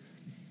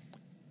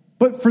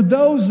 But for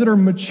those that are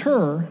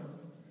mature,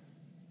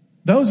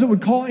 those that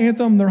would call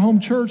Anthem their home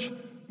church,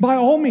 by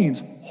all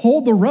means,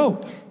 hold the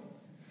rope.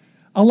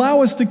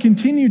 Allow us to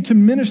continue to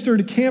minister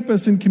to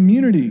campus and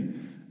community.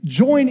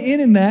 Join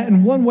in that,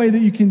 and one way that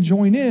you can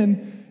join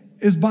in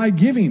is by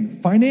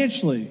giving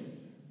financially,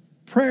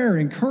 prayer,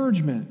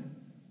 encouragement.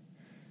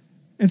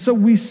 And so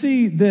we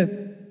see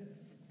that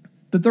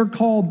we're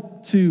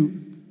called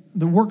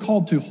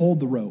to hold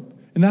the rope.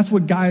 And that's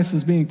what Gaius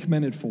is being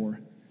commended for.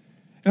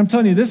 And I'm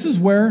telling you, this is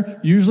where,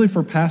 usually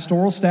for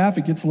pastoral staff,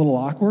 it gets a little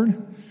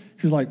awkward.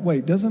 She's like,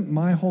 wait, doesn't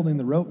my holding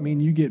the rope mean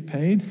you get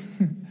paid?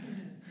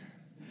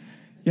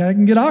 Yeah, it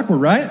can get awkward,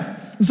 right?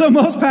 And so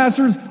most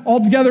pastors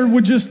altogether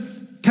would just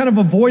kind of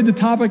avoid the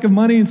topic of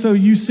money. And so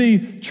you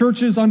see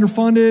churches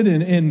underfunded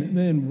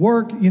and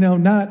work,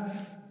 not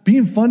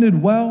being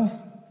funded well.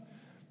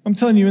 I'm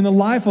telling you, in the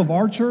life of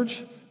our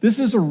church, this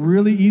is a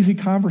really easy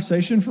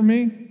conversation for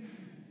me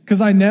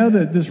because I know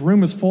that this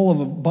room is full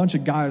of a bunch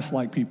of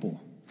Gaius-like people.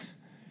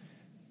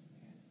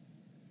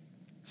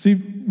 See,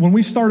 when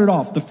we started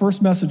off, the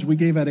first message we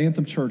gave at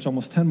Anthem Church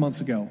almost 10 months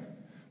ago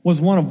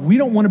was one of, we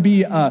don't want to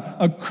be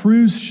a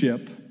cruise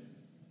ship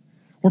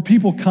where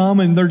people come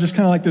and they're just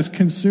kind of like this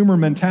consumer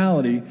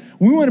mentality.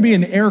 We want to be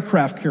an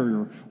aircraft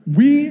carrier.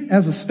 We,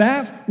 as a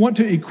staff, want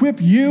to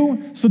equip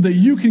you so that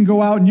you can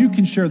go out and you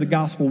can share the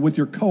gospel with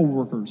your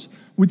coworkers,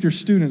 with your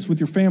students,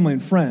 with your family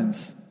and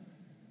friends.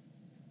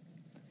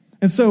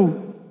 And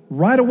so,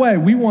 right away,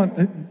 we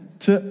want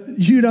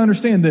you to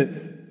understand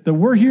that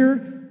we're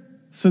here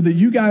so that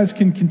you guys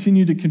can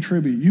continue to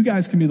contribute. You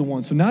guys can be the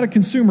ones. So not a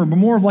consumer, but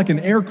more of like an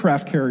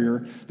aircraft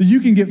carrier that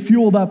you can get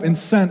fueled up and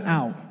sent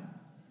out.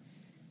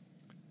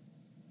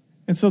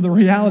 And so the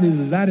reality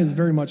is that is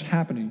very much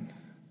happening.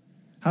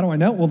 How do I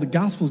know? Well, the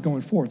gospel is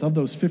going forth. Of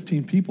those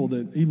 15 people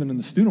that even in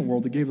the student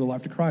world that gave their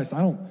life to Christ,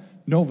 I don't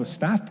know of a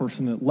staff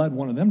person that led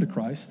one of them to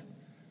Christ.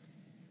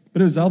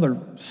 But it was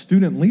other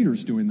student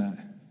leaders doing that.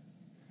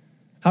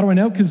 How do I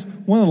know? Because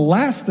one of the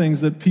last things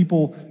that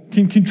people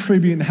can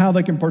contribute and how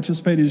they can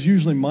participate is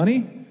usually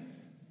money.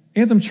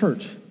 Anthem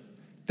Church,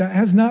 that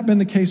has not been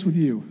the case with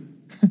you.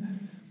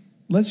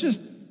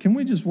 Can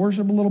we just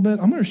worship a little bit?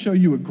 I'm going to show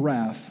you a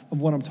graph of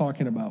what I'm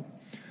talking about.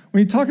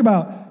 When you talk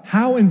about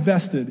how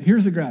invested,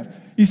 here's the graph.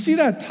 You see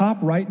that top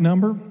right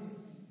number?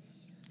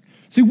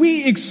 See,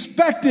 we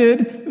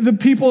expected the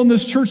people in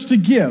this church to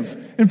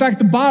give. In fact,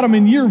 the bottom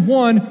in year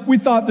 1, we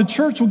thought the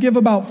church will give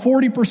about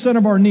 40%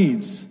 of our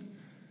needs.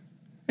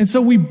 And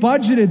so we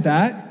budgeted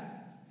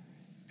that,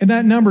 and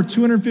that number,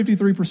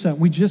 253%,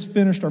 we just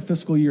finished our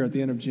fiscal year at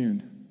the end of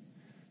June.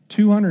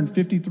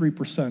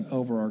 253%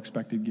 over our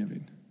expected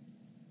giving.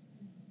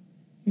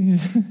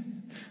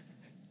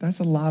 That's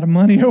a lot of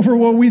money over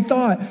what we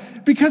thought,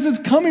 because it's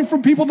coming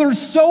from people that are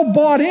so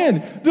bought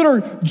in, that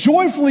are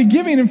joyfully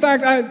giving. In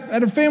fact,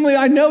 at a family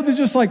I know that's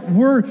just like,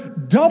 we're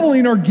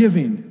doubling our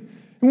giving,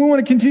 and we want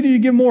to continue to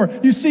give more.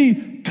 You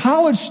see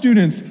college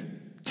students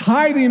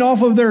tithing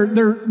off of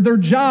their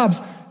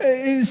jobs.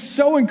 Is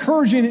so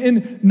encouraging,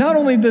 and not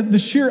only the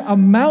sheer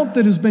amount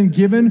that has been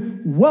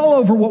given, well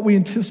over what we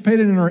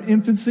anticipated in our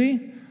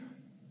infancy,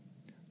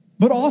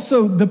 but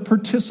also the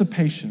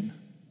participation.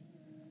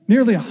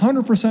 Nearly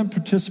 100%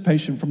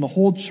 participation from the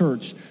whole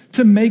church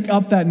to make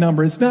up that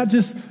number. It's not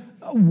just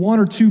one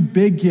or two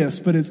big gifts,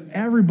 but it's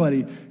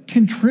everybody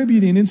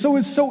contributing. And so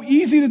it's so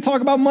easy to talk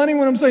about money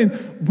when I'm saying,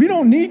 we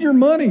don't need your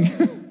money.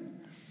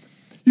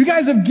 You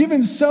guys have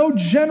given so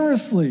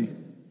generously.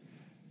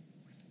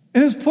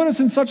 And it's put us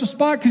in such a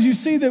spot because you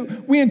see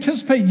that we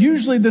anticipate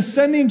usually the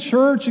sending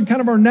church and kind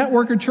of our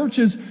network of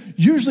churches,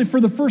 usually for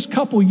the first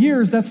couple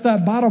years, that's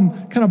that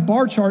bottom kind of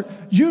bar chart,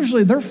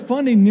 usually they're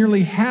funding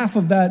nearly half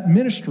of that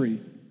ministry.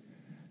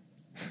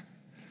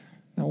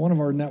 Now, one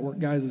of our network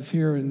guys is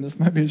here, and this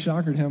might be a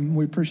shocker to him.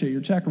 We appreciate your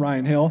check,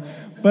 Ryan Hill.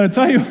 But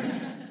I'll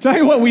tell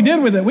you what we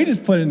did with it. We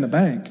just put it in the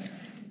bank.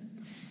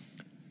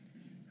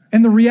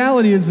 And the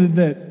reality is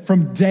that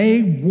from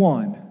day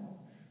one,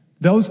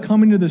 those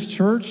coming to this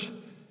church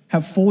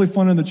have fully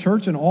funded the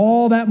church, and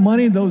all that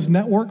money those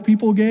network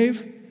people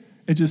gave,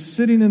 it's just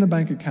sitting in a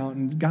bank account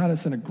and got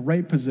us in a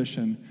great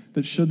position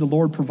that should the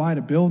Lord provide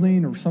a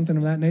building or something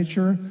of that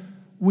nature,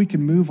 we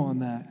can move on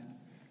that.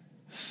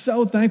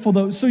 So thankful,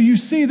 though. So you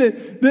see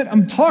that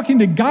I'm talking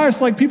to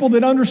guys like people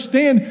that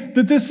understand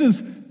that this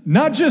is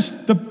not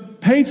just the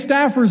paid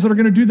staffers that are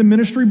going to do the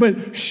ministry,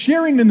 but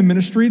sharing in the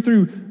ministry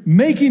through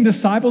making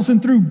disciples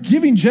and through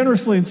giving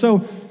generously. And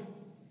so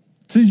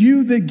to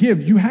you that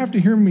give, you have to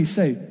hear me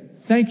say,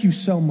 thank you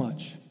so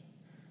much.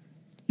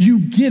 You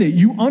get it.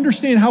 You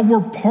understand how we're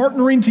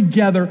partnering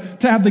together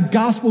to have the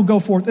gospel go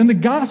forth. And the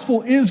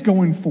gospel is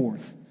going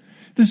forth.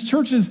 This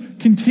church is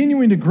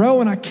continuing to grow,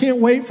 and I can't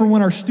wait for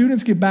when our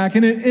students get back.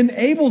 And it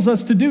enables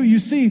us to do. You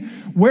see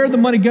where the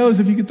money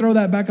goes. If you could throw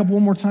that back up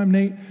one more time,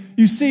 Nate.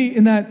 You see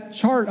in that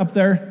chart up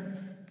there,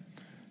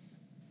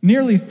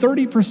 nearly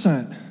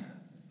 30%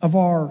 of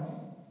our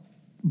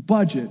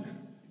budget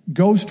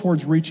goes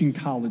towards reaching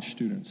college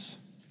students.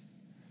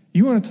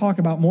 You want to talk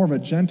about more of a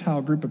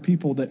Gentile group of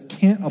people that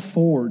can't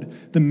afford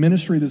the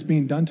ministry that's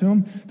being done to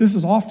them? This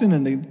is often a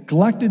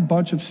neglected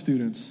bunch of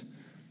students.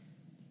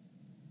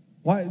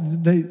 Why?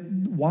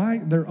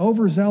 They're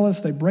overzealous,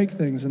 they break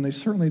things, and they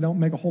certainly don't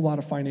make a whole lot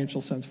of financial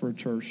sense for a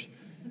church.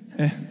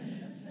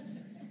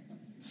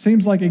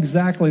 Seems like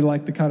exactly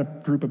like the kind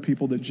of group of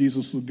people that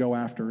Jesus would go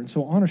after. And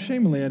so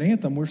unashamedly at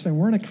Anthem, we're saying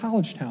we're in a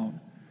college town.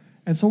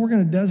 And so we're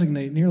going to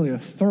designate nearly a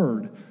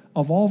third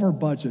of all of our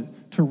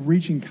budget to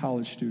reaching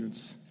college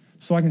students.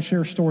 So I can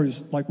share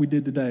stories like we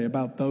did today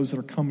about those that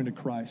are coming to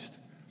Christ.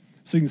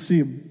 So you can see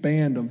a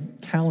band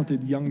of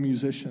talented young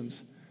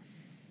musicians.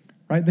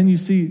 Right? Then you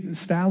see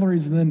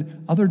salaries and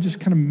then other just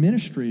kind of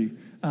ministry.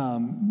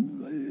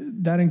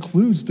 That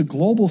includes the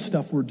global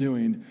stuff we're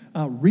doing,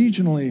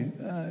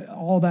 regionally,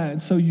 all that.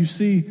 And so you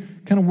see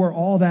kind of where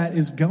all that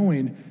is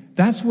going.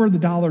 That's where the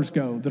dollars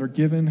go that are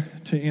given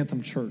to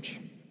Anthem Church.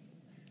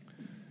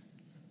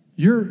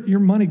 Your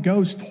money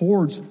goes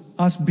towards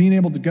us being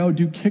able to go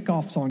do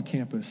kickoffs on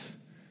campus,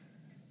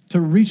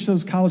 to reach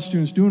those college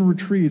students, doing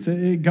retreats.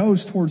 It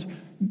goes towards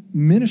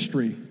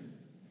ministry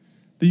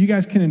that you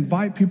guys can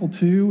invite people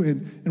to,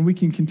 and we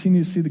can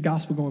continue to see the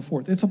gospel going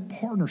forth. It's a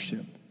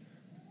partnership.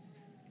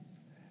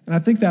 And I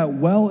think that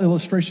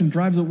illustration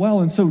drives it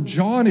well. And so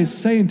John is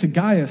saying to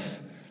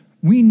Gaius,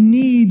 we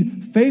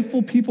need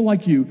faithful people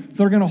like you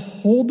that are going to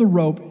hold the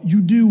rope.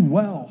 You do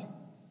well.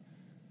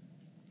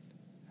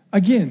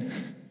 Again,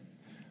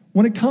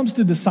 when it comes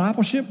to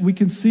discipleship, we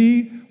can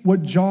see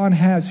what John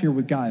has here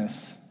with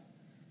Gaius.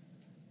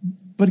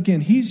 But again,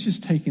 he's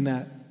just taking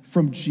that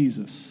from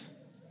Jesus.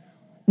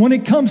 When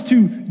it comes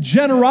to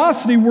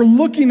generosity, we're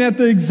looking at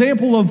the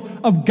example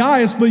of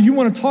Gaius, but you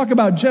want to talk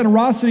about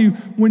generosity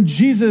when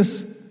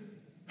Jesus,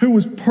 who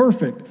was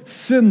perfect,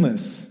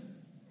 sinless,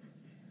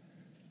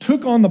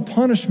 took on the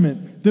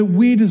punishment that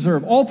we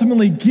deserve,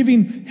 ultimately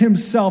giving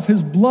himself,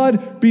 his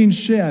blood being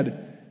shed.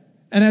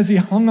 And as he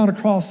hung on a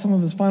cross, some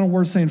of his final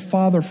words saying,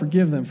 Father,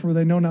 forgive them, for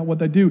they know not what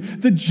they do.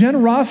 The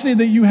generosity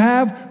that you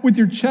have with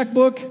your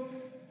checkbook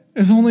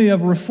is only a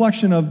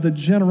reflection of the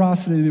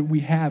generosity that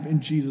we have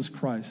in Jesus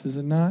Christ, is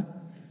it not?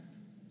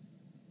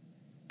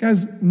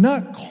 Guys,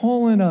 not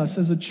calling us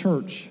as a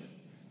church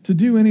to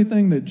do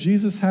anything that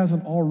Jesus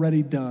hasn't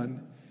already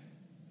done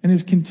and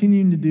is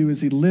continuing to do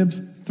as he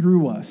lives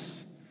through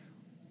us.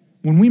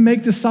 When we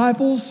make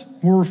disciples,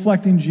 we're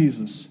reflecting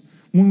Jesus.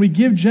 When we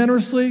give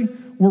generously,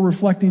 we're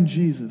reflecting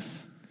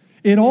Jesus.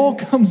 It all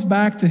comes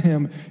back to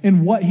him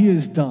and what he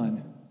has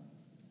done.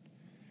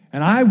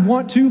 And I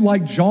want to,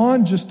 like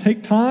John, just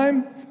take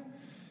time,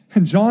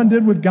 and John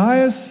did with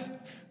Gaius,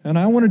 and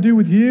I want to do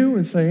with you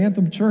and say,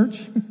 Anthem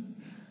Church,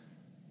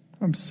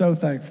 I'm so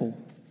thankful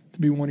to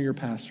be one of your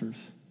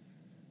pastors.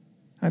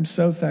 I'm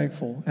so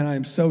thankful, and I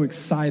am so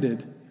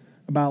excited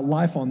about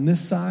life on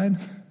this side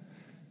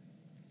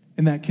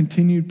and that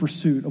continued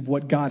pursuit of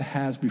what God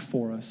has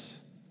before us.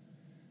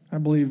 I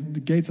believe the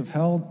gates of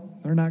hell,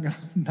 they're not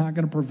going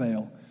to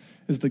prevail,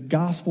 as the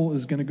gospel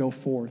is going to go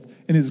forth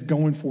and is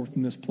going forth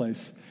in this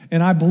place.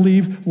 And I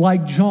believe,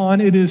 like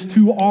John, it is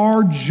to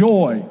our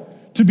joy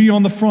to be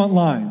on the front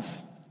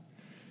lines.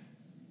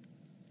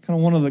 Kind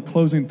of one of the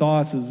closing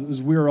thoughts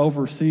is we were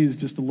overseas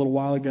just a little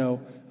while ago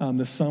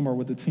this summer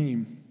with the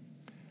team.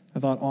 I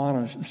thought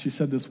Anna, she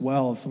said this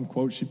well, some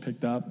quote she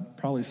picked up,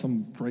 probably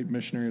some great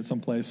missionary at some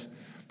place.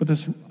 But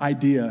this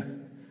idea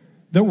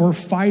that we're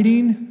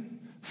fighting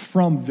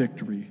from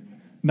victory,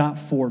 not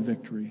for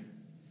victory.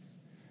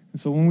 And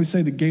so when we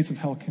say the gates of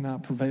hell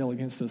cannot prevail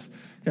against us,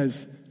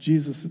 guys,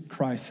 Jesus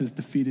Christ has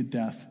defeated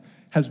death,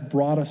 has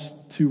brought us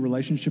to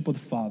relationship with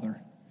the Father.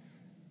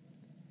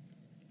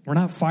 We're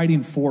not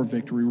fighting for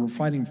victory, we're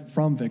fighting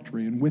from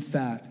victory. And with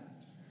that,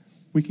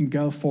 we can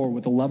go forward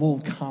with a level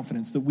of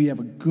confidence that we have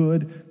a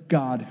good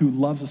God who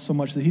loves us so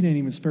much that he didn't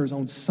even spare his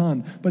own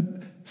son, but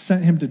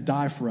sent him to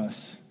die for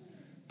us,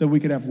 that we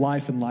could have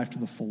life and life to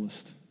the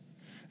fullest.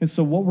 And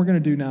so what we're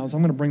going to do now is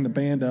I'm going to bring the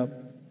band up,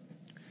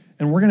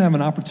 and we're going to have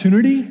an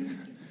opportunity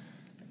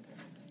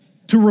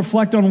to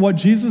reflect on what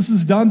Jesus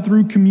has done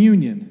through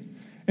communion.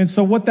 And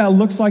so what that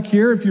looks like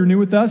here, if you're new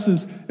with us,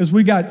 is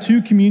we got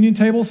 2 communion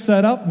tables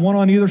set up, one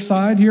on either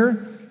side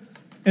here.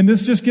 And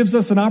this just gives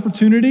us an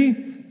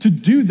opportunity to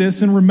do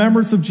this in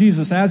remembrance of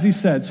Jesus, as he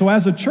said. So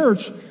as a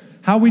church,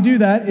 how we do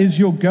that is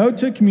you'll go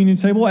to a communion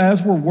table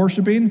as we're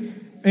worshiping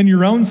in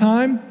your own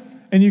time,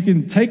 and you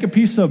can take a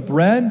piece of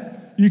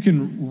bread, you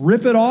can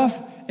rip it off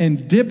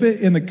and dip it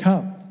in the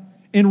cup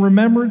in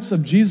remembrance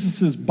of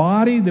Jesus'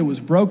 body that was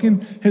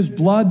broken, his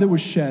blood that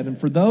was shed. And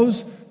for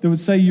those that would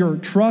say your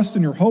trust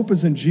and your hope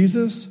is in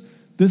Jesus,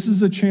 this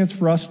is a chance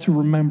for us to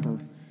remember.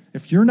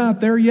 If you're not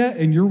there yet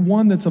and you're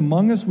one that's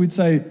among us, we'd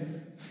say,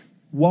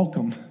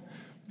 welcome.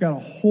 We've got a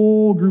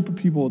whole group of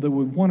people that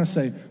would want to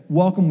say,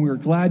 welcome, we're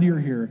glad you're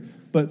here.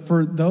 But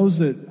for those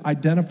that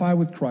identify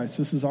with Christ,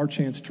 this is our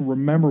chance to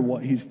remember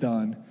what he's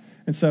done.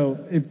 And so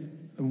if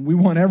we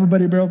want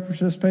everybody to be able to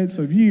participate.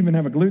 So if you even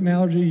have a gluten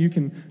allergy, you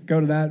can go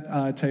to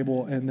that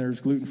table and there's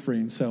gluten-free.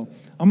 And so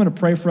I'm going to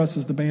pray for us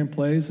as the band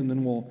plays, and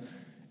then we'll,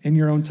 in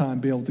your own time,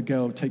 be able to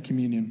go take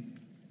communion.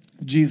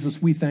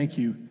 Jesus, we thank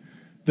you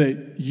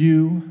that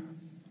you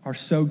are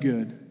so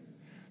good,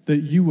 that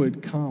you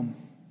would come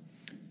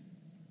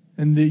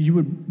and that you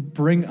would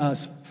bring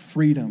us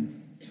freedom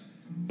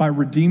by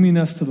redeeming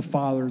us to the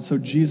Father. And so,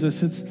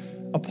 Jesus, it's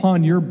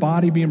upon your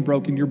body being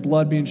broken, your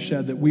blood being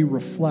shed, that we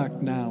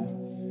reflect now.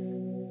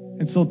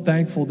 And so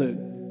thankful that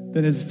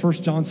as 1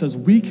 John says,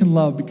 we can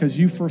love because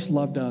you first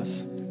loved us.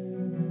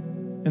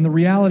 And the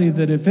reality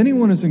that if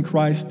anyone is in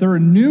Christ, they're a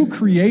new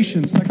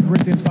creation, 2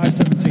 Corinthians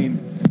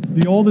 5:17.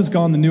 The old is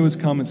gone, the new is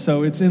come. And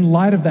so it's in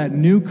light of that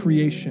new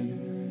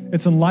creation,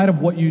 it's in light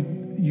of what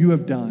you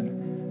have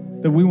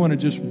done, that we want to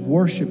just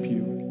worship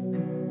you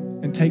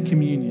and take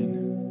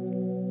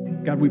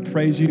communion. God, we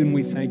praise you and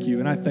we thank you.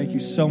 And I thank you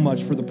so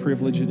much for the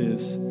privilege it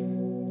is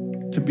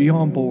to be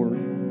on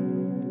board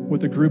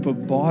with a group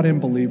of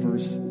bought-in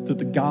believers, that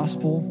the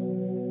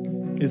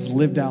gospel is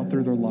lived out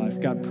through their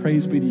life. God,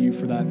 praise be to you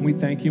for that. And we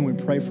thank you and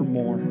we pray for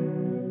more.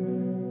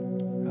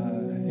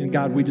 And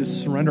God, we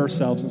just surrender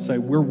ourselves and say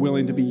we're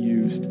willing to be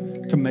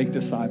used to make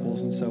disciples.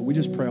 And so we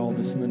just pray all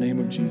this in the name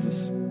of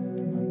Jesus.